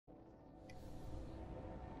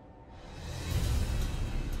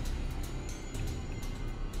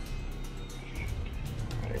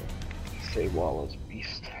SayWallaHBruh's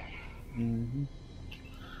beast. Mm-hmm.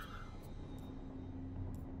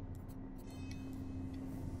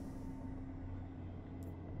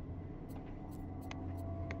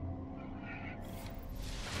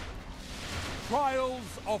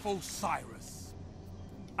 Trials of Osiris.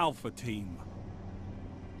 Alpha Team.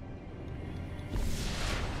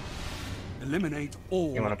 Eliminate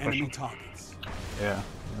all enemy targets. Yeah.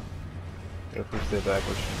 If we stay back,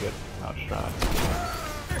 we should get outshot.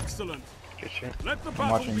 Excellent. Good shit. Let the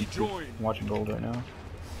battle be joined. I'm watching gold right now.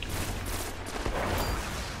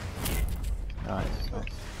 Nice,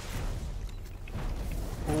 nice.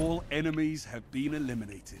 All enemies have been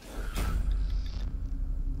eliminated.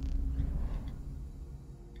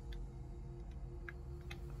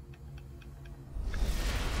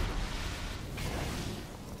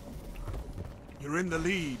 You're in the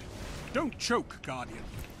lead. Don't choke, Guardian.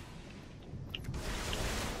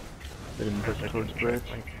 They didn't push towards bridge.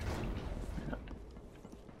 Yeah.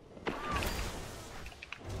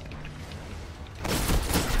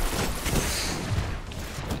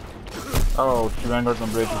 Oh, TrueVanguard's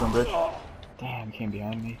on bridge, he's on bridge. Damn, he came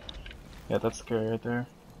behind me. Yeah, that's scary right there.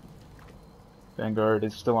 Vanguard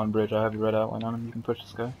is still on bridge, I have the red outline on him, you can push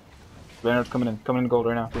this guy. Vanguard's coming in gold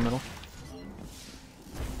right now, through the middle.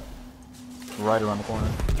 Right around the corner.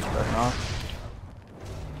 Backing off.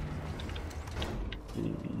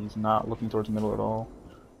 He's not looking towards the middle at all.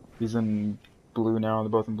 He's in blue now, they're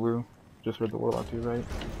both in blue. Just heard the warlock to your right.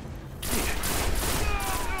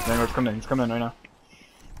 Vanguard's coming in, he's coming in right now.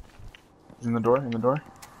 He's in the door,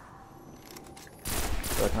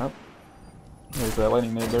 Backing up. There's that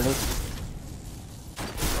lightning nade, there it is.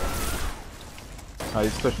 Oh,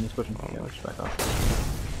 he's pushing. Yeah, let's back off.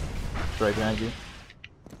 It's right behind you.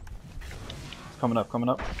 Coming up.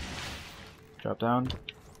 Drop down.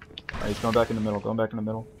 Alright, he's going back in the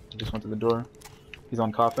middle, He just went to the door. He's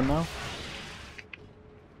on coffin now.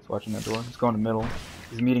 He's watching that door. He's going to the middle.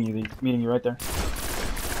 He's meeting you right there.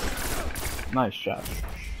 Nice shot.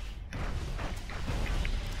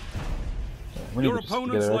 Yeah, your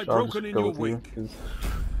opponent's like broken in your wake. Because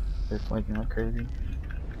they're flanking like crazy.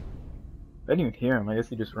 I didn't even hear him. I guess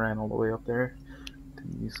he just ran all the way up there.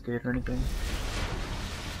 Didn't use skate or anything.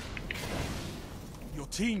 Your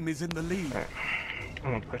team is in the lead. Right.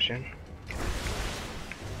 I'm gonna push in.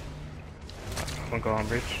 I'm gonna go on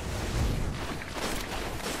bridge.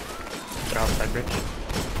 Get outside bridge.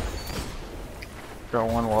 Got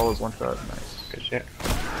one wall, is one shot. Nice. Good shit.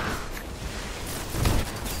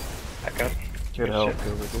 Back up. Good help.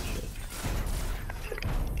 Good shit.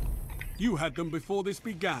 You had them before this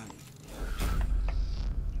began.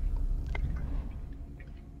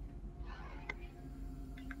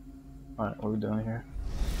 Alright, what are we doing here?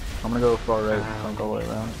 I'm gonna go far right, don't go all the way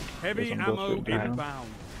around. Heavy ammo inbound.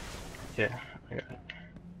 Yeah, I got it.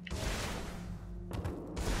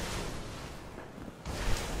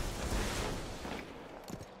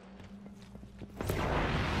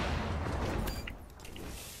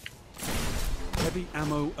 Heavy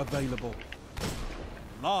ammo available.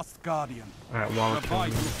 Last Guardian. Alright, wall of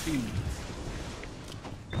revive your team.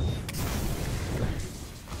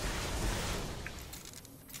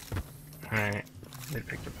 Alright, they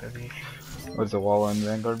picked up heavy. What's the wall and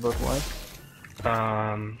Vanguard both like?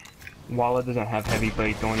 Walla doesn't have heavy, but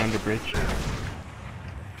he's going under bridge.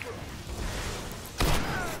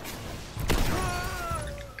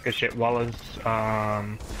 Good shit. Walla's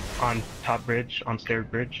on top bridge, on stair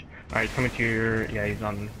bridge. Alright, coming to your... yeah, he's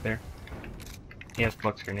on there. He has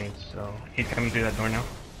flux grenades, so he's coming through that door now.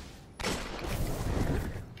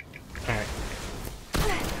 Alright.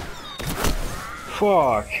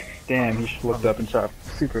 Fuck! Damn, he flipped up and shot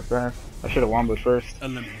super fast. I should have womboed first.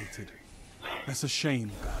 Eliminated. That's a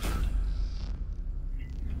shame, Guardian.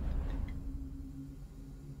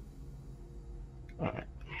 Alright.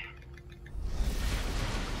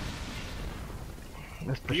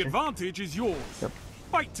 The advantage is yours. Yep.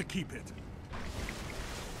 Fight to keep it.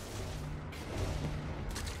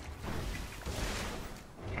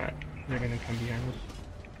 Alright, they're gonna come behind us.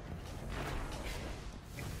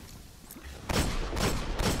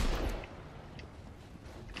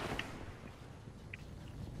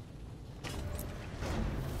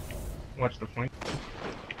 Watch the flank.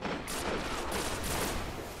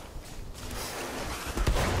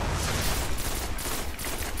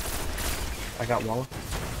 I got Walla.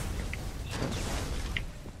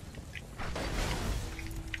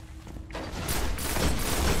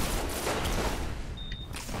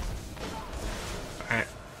 Alright,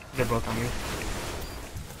 they're both on me.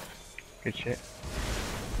 Good shit.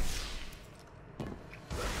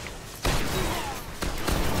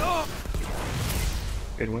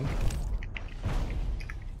 Good win.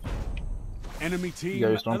 Enemy You team got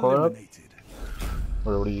your Stormcaller up? eliminated.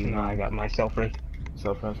 Or what are you? No, I got myself in.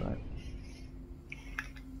 Self-res, alright.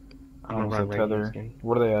 I'm gonna Almost run have right Tether. again.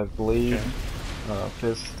 What do they have? Blade, Yeah.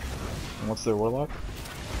 Fist, and what's their Warlock?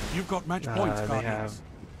 You've got match points, they Guardians. have.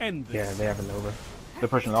 End this. Yeah, they have a Nova. They're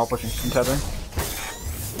pushing, all pushing. I'm tethering.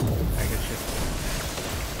 I get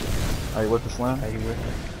shit. Alright, with the slam. Are you with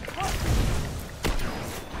me?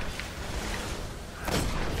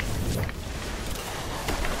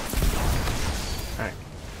 Alright,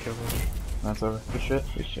 kill him. That's over. Good shit.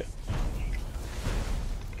 Good shit.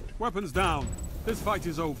 Weapons down. This fight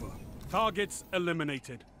is over. Targets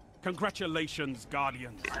eliminated. Congratulations,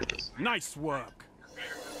 Guardians. Nice work.